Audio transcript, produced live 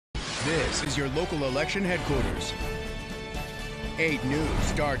This is your local election headquarters. 8 News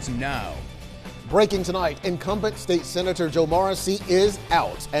starts now. Breaking tonight, incumbent State Senator Joe Morrissey is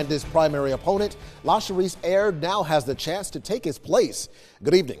out, and his primary opponent, Lashrecse Aird, now has the chance to take his place.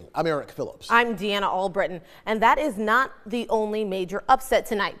 Good evening. I'm Eric Phillips. I'm Deanna Albritton, and that is not the only major upset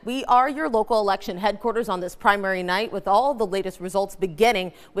tonight. We are your local election headquarters on this primary night with all the latest results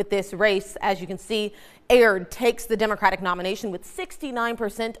beginning with this race. As you can see, Aird takes the Democratic nomination with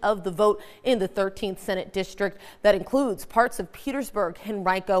 69% of the vote in the 13th Senate District. That includes parts of Petersburg,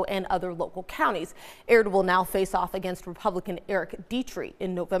 Henrico, and other local counties. Aird will now face off against Republican Eric Dietrich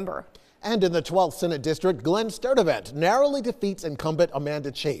in November. And in the 12th Senate District, Glenn Sturtevant narrowly defeats incumbent Amanda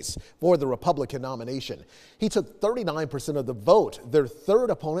Chase for the Republican nomination. He took 39% of the vote. Their third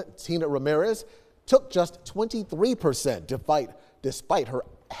opponent, Tina Ramirez, took just 23% despite her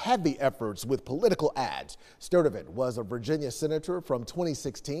heavy efforts with political ads. Sturtevant was a Virginia senator from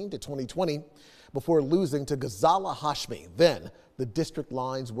 2016 to 2020 before losing to Ghazala Hashmi. Then the district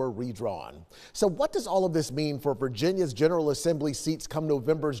lines were redrawn. So what does all of this mean for Virginia's General Assembly seats come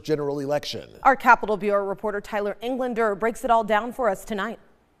November's general election? Our Capitol Bureau reporter Tyler Englander breaks it all down for us tonight.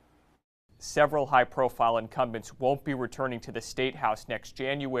 Several high-profile incumbents won't be returning to the State House next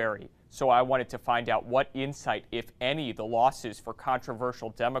January, so I wanted to find out what insight, if any, the losses for controversial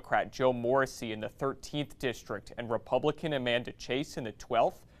Democrat Joe Morrissey in the 13th District and Republican Amanda Chase in the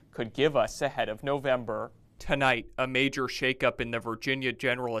 12th could give us ahead of November. Tonight, a major shakeup in the Virginia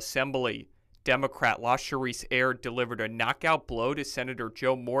General Assembly. Democrat Lashrecse Aird delivered a knockout blow to Senator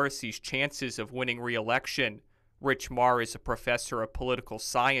Joe Morrissey's chances of winning re-election. Rich Marr is a professor of political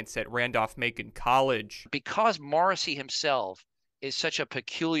science at Randolph-Macon College. Because Morrissey himself is such a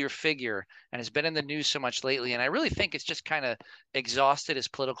peculiar figure and has been in the news so much lately, and I really think it's just kind of exhausted his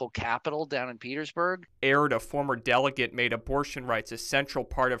political capital down in Petersburg. Aird, a former delegate, made abortion rights a central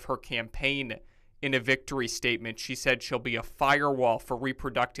part of her campaign. In a victory statement, she said she'll be a firewall for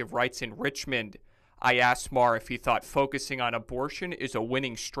reproductive rights in Richmond. I asked Marr if he thought focusing on abortion is a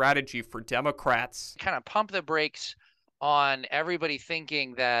winning strategy for Democrats. Kind of pump the brakes on everybody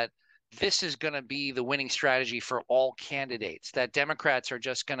thinking that this is going to be the winning strategy for all candidates, that Democrats are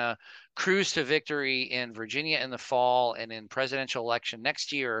just going to cruise to victory in Virginia in the fall and in presidential election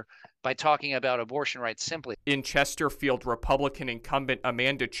next year by talking about abortion rights simply. In Chesterfield, Republican incumbent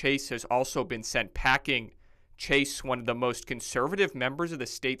Amanda Chase has also been sent packing. Chase, one of the most conservative members of the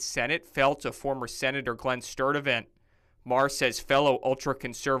state Senate, fell to former Senator Glenn Sturtevant. Marr says fellow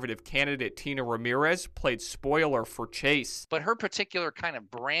ultra-conservative candidate Tina Ramirez played spoiler for Chase. But her particular kind of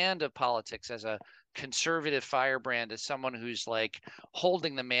brand of politics as a conservative firebrand, as someone who's like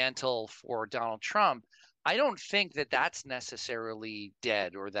holding the mantle for Donald Trump, I don't think that that's necessarily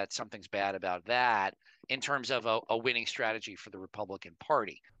dead or that something's bad about that in terms of a winning strategy for the Republican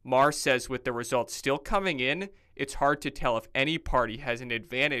Party. Marr says with the results still coming in, it's hard to tell if any party has an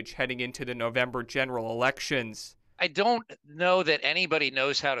advantage heading into the November general elections. I don't know that anybody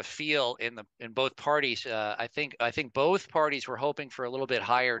knows how to feel in both parties. I think both parties were hoping for a little bit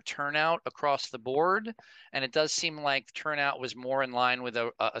higher turnout across the board, and it does seem like the turnout was more in line with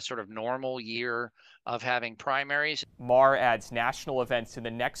a sort of normal year of having primaries. Marr adds national events in the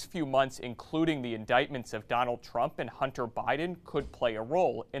next few months, including the indictments of Donald Trump and Hunter Biden, could play a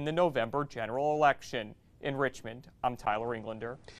role in the November general election. In Richmond, I'm Tyler Englander.